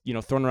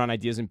thrown around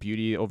ideas in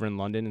beauty over in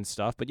London and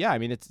stuff. But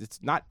it's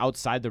not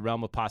outside the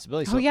realm of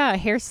possibility. So, a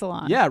hair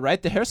salon. Yeah,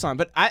 right, the hair salon.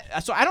 But I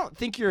don't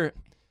think you're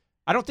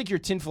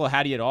tinfoil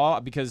hatty at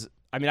all, because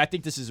I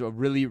think this is a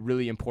really,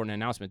 really important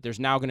announcement. There's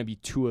now going to be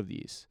 2 of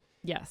these.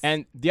 Yes.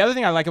 And the other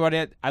thing I like about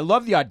it, I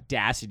love the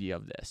audacity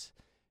of this.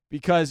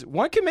 Because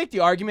one can make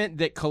the argument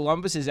that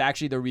Columbus is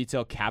actually the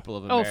retail capital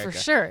of America. Oh, for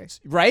sure.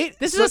 Right?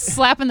 This is a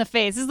slap in the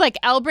face. This is like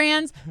L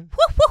Brands. Woo,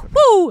 woo,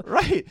 woo.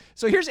 Right.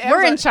 So here's Amazon.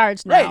 We're in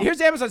charge now. Right. Here's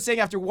Amazon saying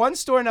after one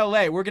store in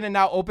LA, we're going to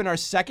now open our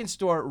second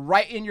store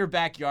right in your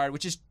backyard,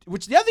 which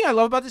the other thing I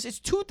love about this, it's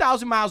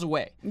 2,000 miles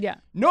away. Yeah.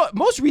 No,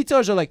 most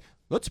retailers are like,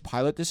 let's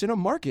pilot this in a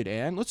market,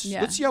 and let's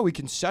see how we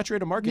can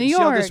saturate a market New and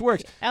York, see how this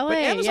works. LA,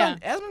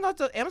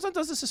 but Amazon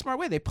does this a smart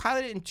way. They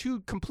pilot it in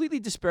 2 completely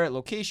disparate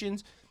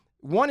locations.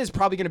 One is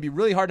probably going to be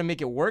really hard to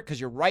make it work because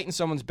you're right in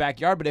someone's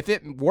backyard. But if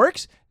it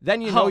works,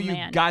 then you know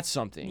you've got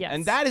something. Yes.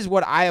 And that is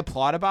what I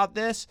applaud about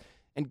this.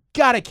 And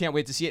God, I can't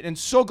wait to see it. And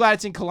so glad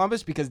it's in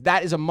Columbus because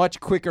that is a much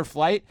quicker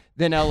flight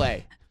than LA.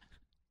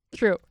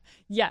 True.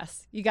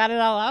 Yes. You got it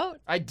all out?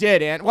 I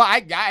did, and well, I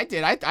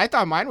did. I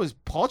thought mine was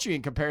paltry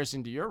in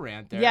comparison to your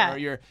rant there.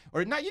 Yeah.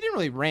 Or not. You didn't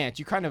really rant.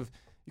 You kind of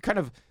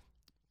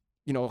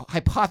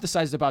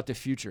hypothesized about the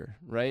future,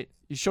 right?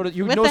 You showed it.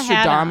 You With the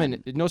hat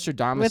on.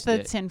 Nostradamus With the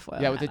it. tinfoil.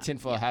 Yeah, with the hat on.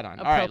 tinfoil hat on.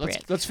 All Appropriate.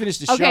 right, let's finish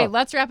the show. Okay,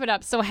 let's wrap it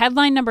up. So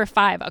headline number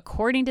 5,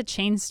 according to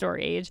Chain Store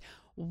Age,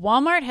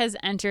 Walmart has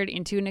entered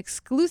into an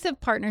exclusive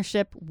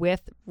partnership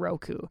with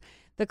Roku.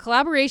 The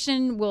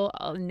collaboration will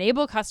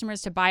enable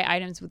customers to buy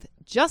items with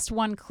just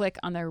one click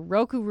on their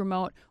Roku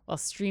remote while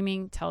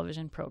streaming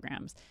television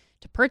programs.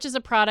 To purchase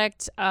a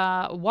product,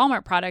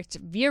 Walmart product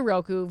via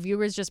Roku,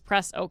 viewers just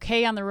press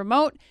OK on the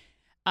remote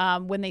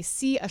when they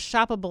see a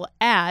shoppable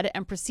ad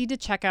and proceed to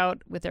check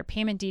out with their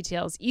payment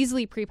details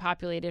easily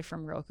pre-populated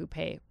from Roku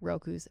Pay,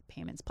 Roku's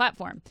payments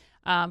platform.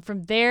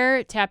 From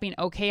there, tapping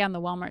OK on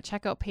the Walmart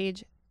checkout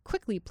page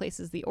quickly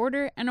places the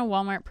order, and a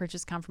Walmart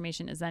purchase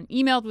confirmation is then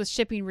emailed with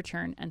shipping,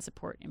 return, and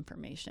support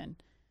information.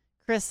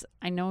 Chris,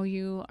 I know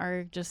you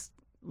are just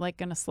like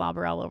gonna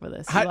slobber all over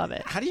this. You love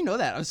it. How do you know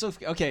that? I'm so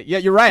okay. Yeah,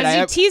 you're right.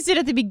 You teased it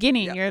at the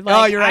beginning. Yeah. You're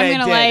like, you're right. I'm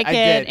gonna like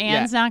it,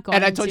 Anne's not going to.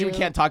 And I told you we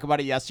can't talk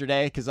about it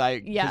yesterday because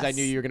I Yes.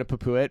 knew you were gonna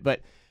poo-poo it.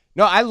 But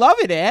no, I love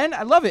it, Anne.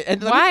 I love it.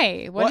 And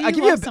why? I'll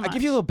give you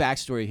a little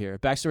backstory here.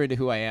 Backstory to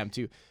who I am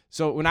too.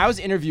 So when I was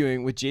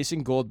interviewing with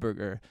Jason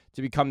Goldberger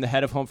to become the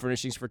head of home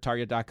furnishings for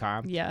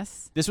Target.com,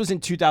 yes, this was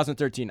in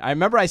 2013. I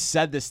remember I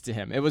said this to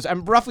him.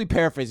 I'm roughly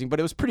paraphrasing, but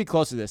it was pretty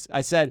close to this. I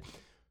said,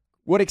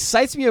 what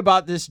excites me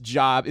about this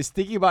job is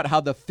thinking about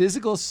how the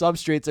physical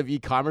substrates of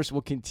e-commerce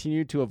will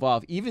continue to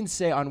evolve, even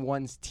say on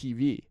one's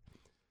TV.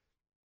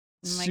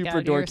 Oh my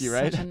Super God, dorky, you're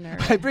right? such a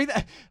nerd. I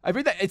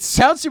bring that. It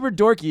sounds super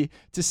dorky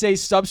to say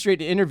substrate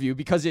to interview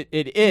because it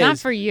is. Not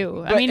for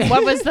you. I mean,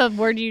 what was the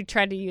word you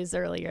tried to use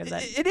earlier?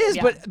 That it is,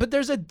 yeah. but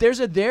there's a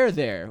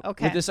there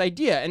Okay. with this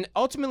idea, and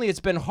ultimately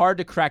it's been hard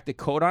to crack the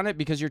code on it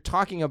because you're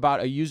talking about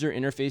a user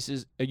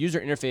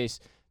interface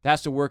that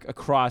has to work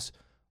across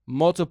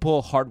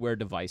multiple hardware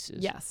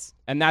devices. Yes.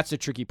 And that's the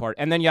tricky part.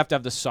 And then you have to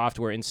have the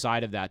software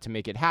inside of that to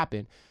make it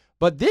happen.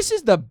 But this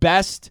is the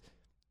best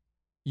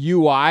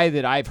UI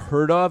that I've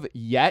heard of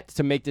yet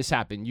to make this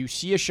happen. You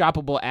see a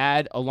shoppable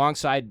ad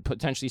alongside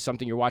potentially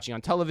something you're watching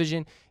on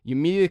television. You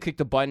immediately click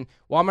the button.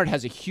 Walmart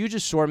has a huge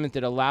assortment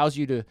that allows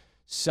you to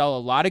sell a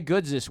lot of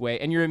goods this way.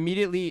 And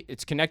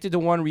it's connected to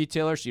one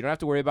retailer, so you don't have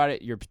to worry about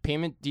it. Your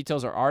payment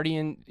details are already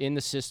in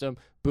the system.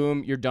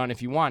 Boom, you're done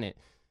if you want it.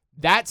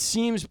 That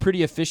seems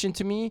pretty efficient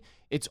to me.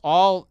 It's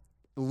all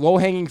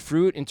low-hanging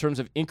fruit in terms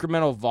of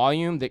incremental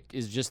volume that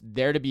is just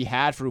there to be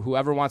had for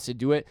whoever wants to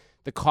do it.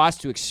 The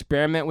cost to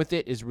experiment with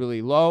it is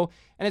really low,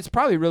 and it's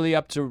probably really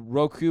up to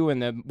Roku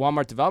and the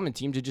Walmart development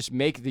team to just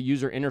make the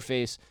user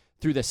interface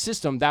through the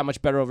system that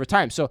much better over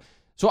time. So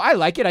I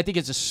like it. I think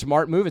it's a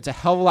smart move. It's a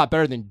hell of a lot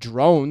better than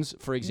drones,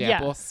 for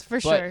example. Yes, for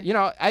sure.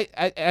 But,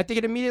 I think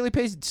it immediately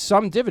pays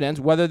some dividends,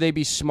 whether they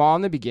be small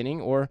in the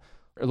beginning or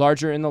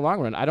larger in the long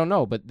run. I don't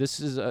know, but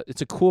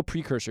it's a cool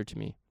precursor to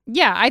me.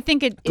 Yeah, I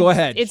think Go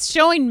ahead. It's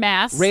showing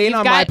mass. Rain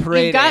on my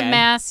parade, You've got Ann.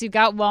 mass, you've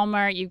got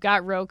Walmart, you've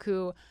got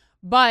Roku.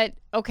 But,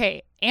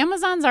 okay,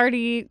 Amazon's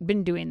already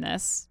been doing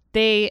this.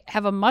 They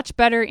have a much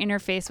better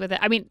interface with it.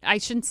 I mean, I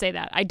shouldn't say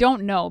that. I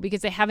don't know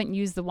because I haven't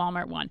used the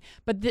Walmart one.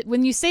 But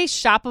when you say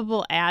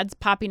shoppable ads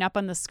popping up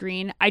on the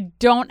screen, I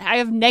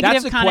have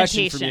negative that's a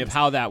connotations. question for me of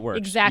how that works.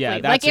 Exactly. Yeah,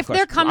 Like if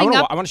they're coming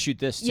up, I want to shoot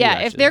this too. yeah,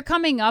 actually. if they're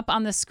coming up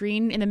on the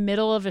screen in the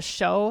middle of a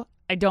show,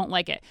 I don't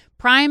like it.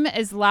 Prime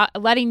is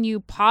letting you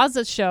pause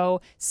a show,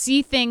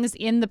 see things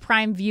in the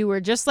Prime viewer,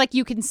 just like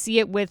you can see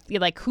it with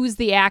like who's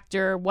the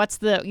actor, what's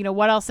the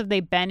what else have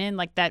they been in.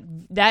 Like that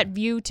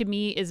view to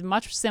me is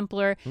much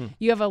simpler.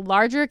 You have a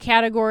larger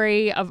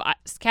category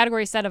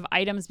set of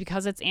items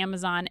because it's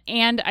Amazon,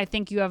 and I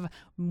think you have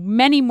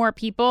many more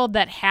people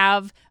that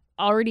have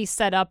already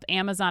set up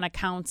Amazon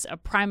accounts,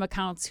 Prime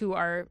accounts, who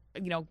are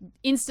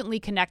instantly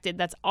connected.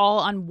 That's all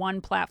on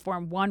one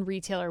platform, one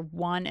retailer,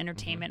 one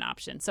entertainment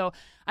option. So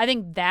I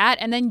think that,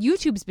 and then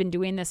YouTube's been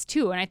doing this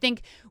too. And I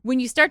think when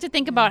you start to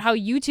think about how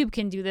YouTube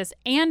can do this,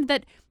 and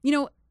that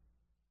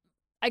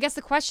I guess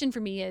the question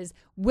for me is,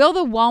 will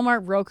the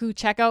Walmart Roku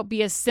checkout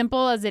be as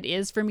simple as it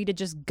is for me to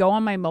just go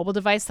on my mobile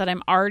device that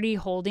I'm already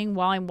holding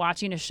while I'm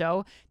watching a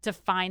show to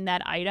find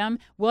that item?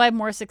 Will I have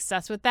more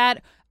success with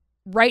that?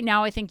 Right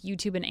now, I think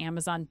YouTube and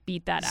Amazon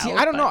beat that out.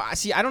 I don't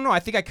know. I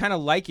think I kind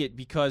of like it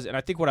because, and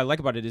I think what I like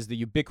about it is the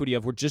ubiquity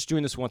of we're just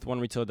doing this with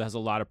one retailer that has a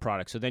lot of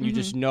products. So then you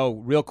just know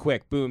real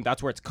quick, boom,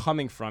 that's where it's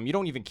coming from. You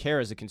don't even care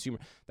as a consumer.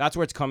 That's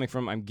where it's coming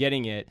from. I'm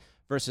getting it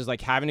versus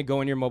like having to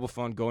go in your mobile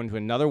phone, go into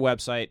another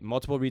website,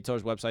 multiple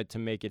retailers' website to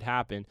make it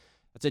happen.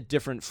 That's a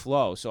different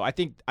flow. So I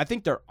think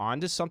they're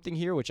onto something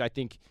here, which I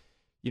think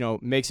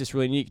makes this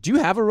really unique. Do you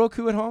have a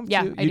Roku at home?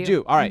 Yeah, too? I You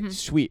do. All right, Mm-hmm.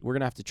 Sweet. We're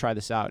going to have to try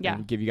this out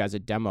and give you guys a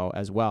demo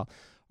as well.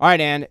 All right,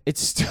 Ann,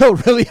 it's still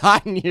really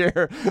hot in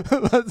here.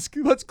 let's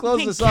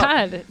close this up.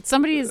 God,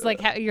 somebody is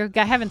like, you're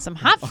having some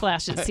hot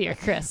flashes here,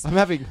 Chris. I'm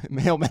having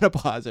male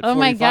menopause at 45. Oh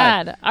my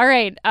God. All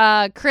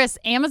right. Chris,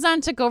 Amazon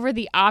took over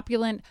the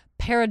opulent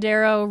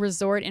Paradero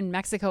Resort in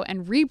Mexico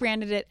and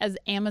rebranded it as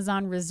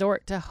Amazon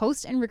Resort to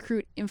host and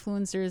recruit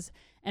influencers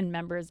and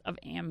members of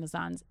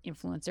Amazon's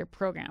influencer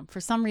program. For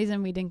some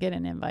reason, we didn't get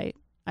an invite.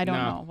 I don't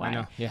know why. I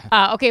know,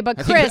 yeah. Okay, but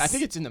Chris. I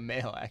think it's in the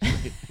mail,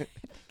 actually.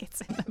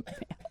 It's in the mail.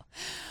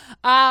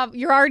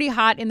 You're already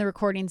hot in the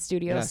recording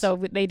studio, Yes. so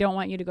they don't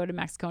want you to go to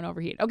Mexico and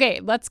overheat. Okay,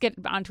 let's get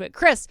onto it.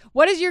 Chris,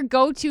 what is your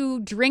go-to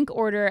drink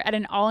order at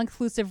an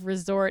all-inclusive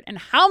resort, and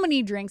how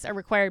many drinks are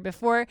required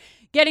before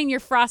getting your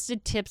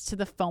frosted tips to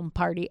the foam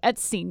party at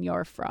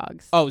Senior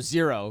Frogs? Oh,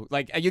 0.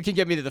 Like, you can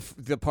get me to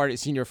the party at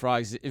Senior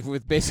Frogs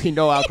with basically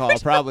no alcohol,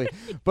 probably.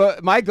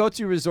 But my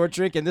go-to resort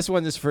drink, and this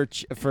one is for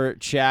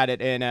Chad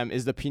at A&M,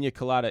 is the Pina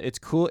Colada. It's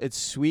cool, it's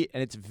sweet,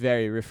 and it's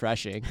very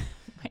refreshing.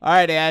 All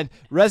right, Ann.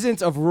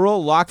 Residents of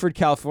rural Lockford,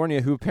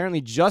 California, who apparently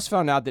just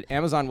found out that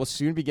Amazon will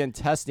soon begin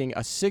testing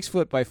a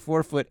 6-foot by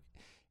 4-foot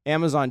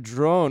Amazon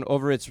drone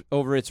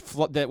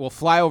that will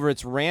fly over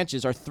its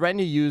ranches, are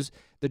threatening to use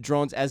the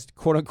drones as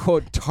 "quote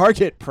unquote"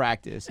 target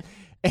practice.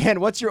 And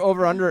what's your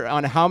over/under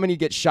on how many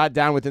get shot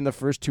down within the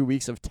first 2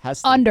 weeks of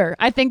testing? Under.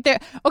 I think they're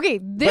okay.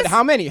 But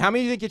how many? How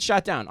many do you think get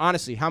shot down?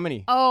 Honestly, how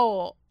many?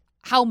 Oh.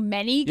 How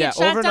many get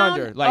shot over and down?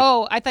 under, like-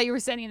 oh, I thought you were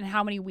saying in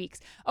how many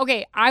weeks.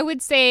 Okay, I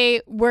would say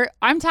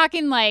I'm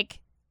talking like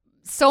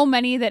so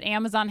many that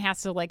Amazon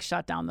has to like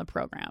shut down the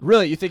program.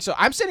 Really? You think so?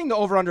 I'm setting the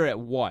over/under at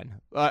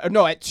 1.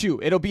 No, at 2.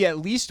 It'll be at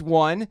least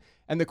 1.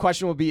 And the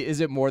question will be, is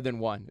it more than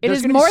 1? It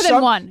is more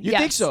than 1. You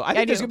think so? I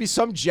think there's going to be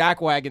some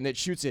jackwagon that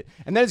shoots it,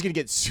 and then it's going to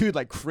get sued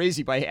like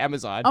crazy by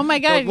Amazon. Oh, my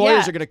God, The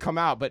lawyers yeah. are going to come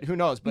out, but who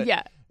knows? But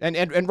Yeah.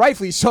 And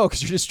rightfully so,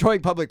 because you're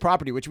destroying public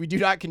property, which we do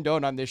not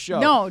condone on this show.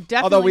 No,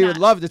 definitely Although we not. would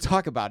love to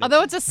talk about it.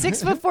 Although it's a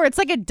 6'4", it's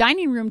like a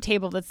dining room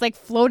table that's like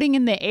floating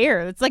in the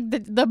air. It's like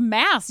the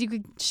mass. You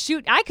could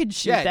shoot. I could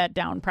shoot that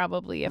down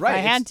probably if I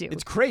had to.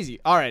 It's crazy.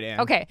 All right,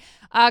 Ann. Okay.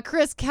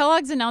 Chris,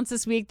 Kellogg's announced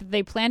this week that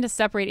they plan to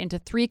separate into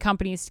 3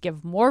 companies to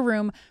give more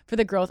room for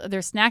the growth of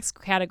their snacks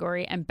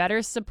category and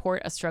better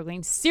support a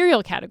struggling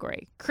cereal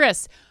category.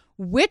 Chris,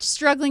 which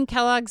struggling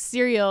Kellogg's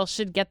cereal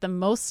should get the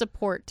most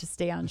support to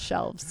stay on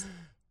shelves?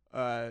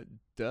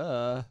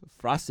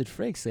 Frosted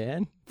Flakes,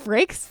 Ann.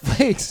 Flakes?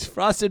 Flakes.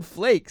 Frosted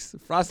Flakes.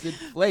 Frosted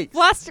Flakes.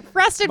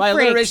 Frosted My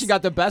Flakes. alliteration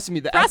got the best of me.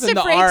 The Frosted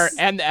F and the R Flakes.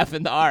 and the F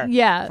and the R.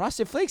 Yeah.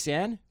 Frosted Flakes,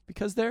 Ann,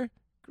 because they're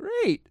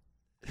great.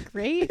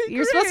 Great.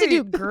 You're supposed to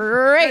do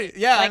great.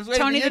 Yeah, I like was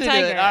waiting Tony for you the to do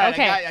it. Tiger. All right,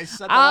 Okay. I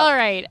set that All up.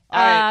 right. All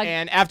right,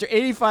 and after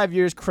 85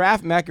 years,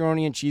 Kraft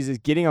Macaroni and Cheese is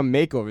getting a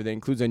makeover that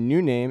includes a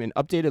new name, an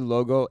updated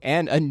logo,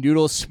 and a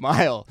noodle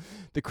smile.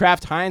 The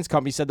Kraft Heinz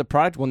company said the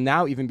product will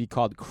now even be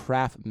called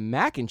Kraft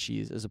Mac and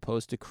Cheese as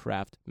opposed to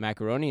Kraft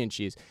Macaroni and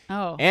Cheese.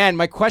 Oh. And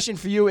my question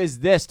for you is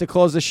this to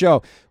close the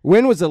show.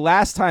 When was the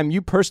last time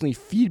you personally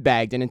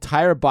feedbagged an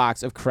entire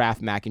box of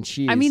Kraft Mac and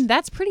Cheese? I mean,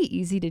 that's pretty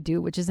easy to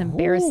do, which is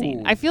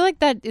embarrassing. Ooh. I feel like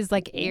that is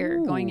like air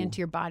going into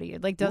your body.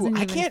 It like doesn't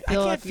I even can't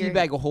fill up your...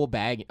 feedbag a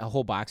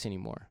whole box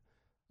anymore.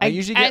 I It's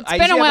usually been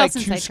get a while like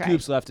since 2 I tried.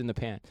 scoops left in the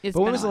pan. It's But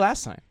when been was a the while.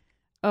 last time?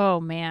 Oh,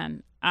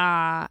 man.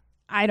 I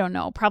don't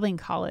know. Probably in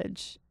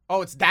college.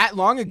 Oh, it's that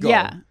long ago.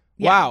 Yeah.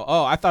 Wow.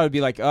 Oh, I thought it'd be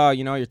like, oh,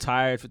 you're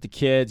tired with the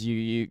kids.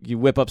 You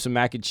whip up some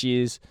mac and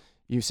cheese.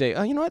 You say,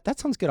 oh, you know what? That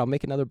sounds good. I'll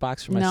make another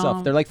box for myself.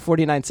 No. They're like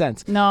 49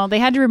 cents. No, they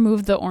had to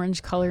remove the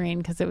orange coloring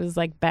because it was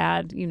like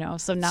bad,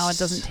 so now it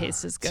doesn't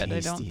taste as good,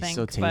 Tasty, I don't think.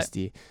 So But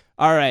tasty.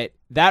 All right.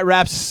 That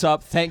wraps us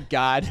up. Thank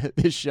God,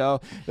 this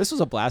show. This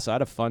was a blast. I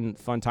had a fun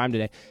time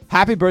today.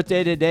 Happy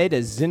birthday today to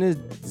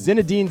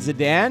Zinedine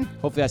Zidane.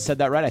 Hopefully I said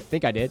that right. I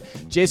think I did.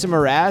 Jason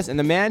Mraz, and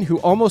the man who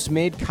almost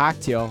made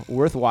Cocktail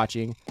worth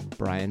watching,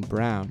 Brian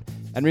Brown.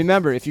 And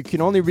remember, if you can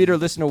only read or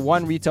listen to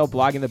one retail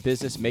blog in the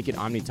business, make it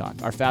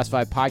OmniTalk. Our Fast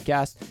 5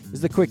 podcast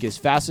is the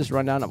quickest, fastest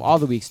rundown of all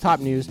the week's top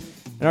news.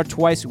 And our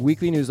twice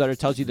weekly newsletter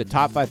tells you the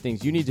top 5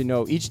 things you need to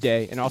know each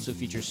day and also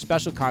features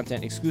special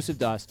content exclusive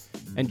to us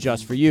and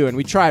just for you. And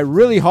we try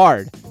really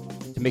hard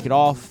to make it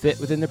all fit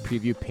within the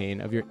preview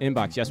pane of your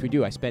inbox. Yes, we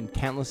do. I spend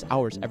countless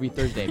hours every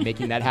Thursday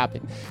making that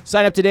happen.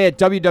 Sign up today at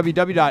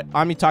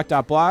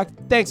www.omnitalk.blog.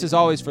 Thanks as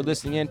always for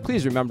listening in.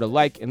 Please remember to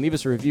like and leave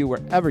us a review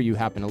wherever you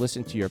happen to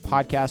listen to your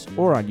podcast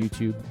or on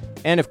YouTube.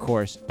 And of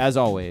course, as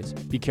always,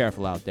 be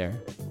careful out there.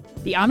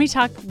 the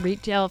OmniTalk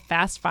Retail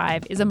Fast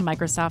 5 is a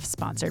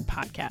Microsoft-sponsored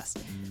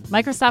podcast.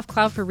 Microsoft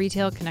Cloud for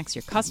Retail connects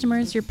your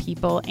customers, your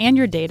people, and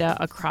your data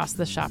across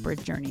the shopper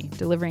journey,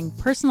 delivering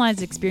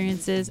personalized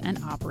experiences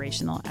and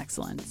operational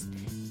excellence.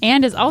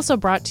 And is also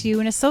brought to you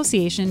in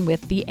association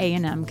with the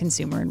A&M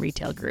Consumer and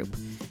Retail Group.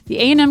 The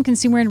A&M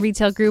Consumer and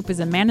Retail Group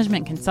is a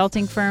management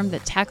consulting firm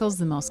that tackles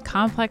the most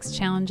complex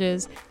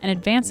challenges and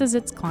advances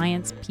its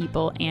clients,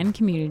 people, and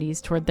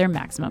communities toward their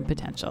maximum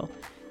potential.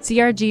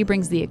 CRG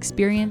brings the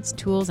experience,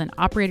 tools, and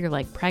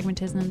operator-like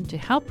pragmatism to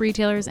help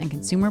retailers and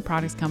consumer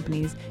products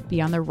companies be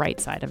on the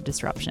right side of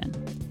disruption.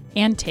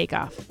 And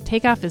Takeoff.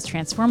 Takeoff is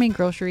transforming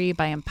grocery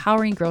by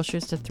empowering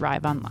grocers to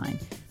thrive online.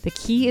 The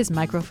key is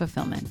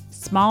micro-fulfillment,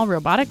 small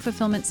robotic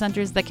fulfillment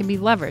centers that can be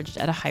leveraged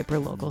at a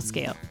hyper-local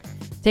scale.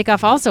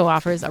 Takeoff also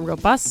offers a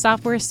robust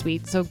software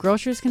suite so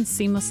grocers can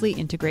seamlessly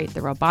integrate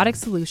the robotic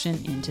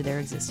solution into their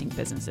existing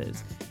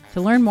businesses.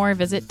 To learn more,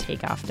 visit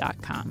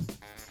takeoff.com.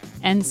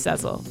 And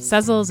Sezzle.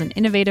 Sezzle is an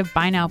innovative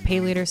buy now,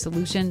 pay later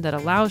solution that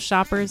allows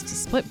shoppers to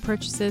split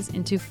purchases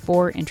into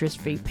 4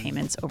 interest-free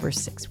payments over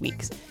 6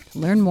 weeks. To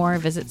learn more,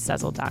 visit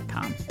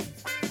Sezzle.com.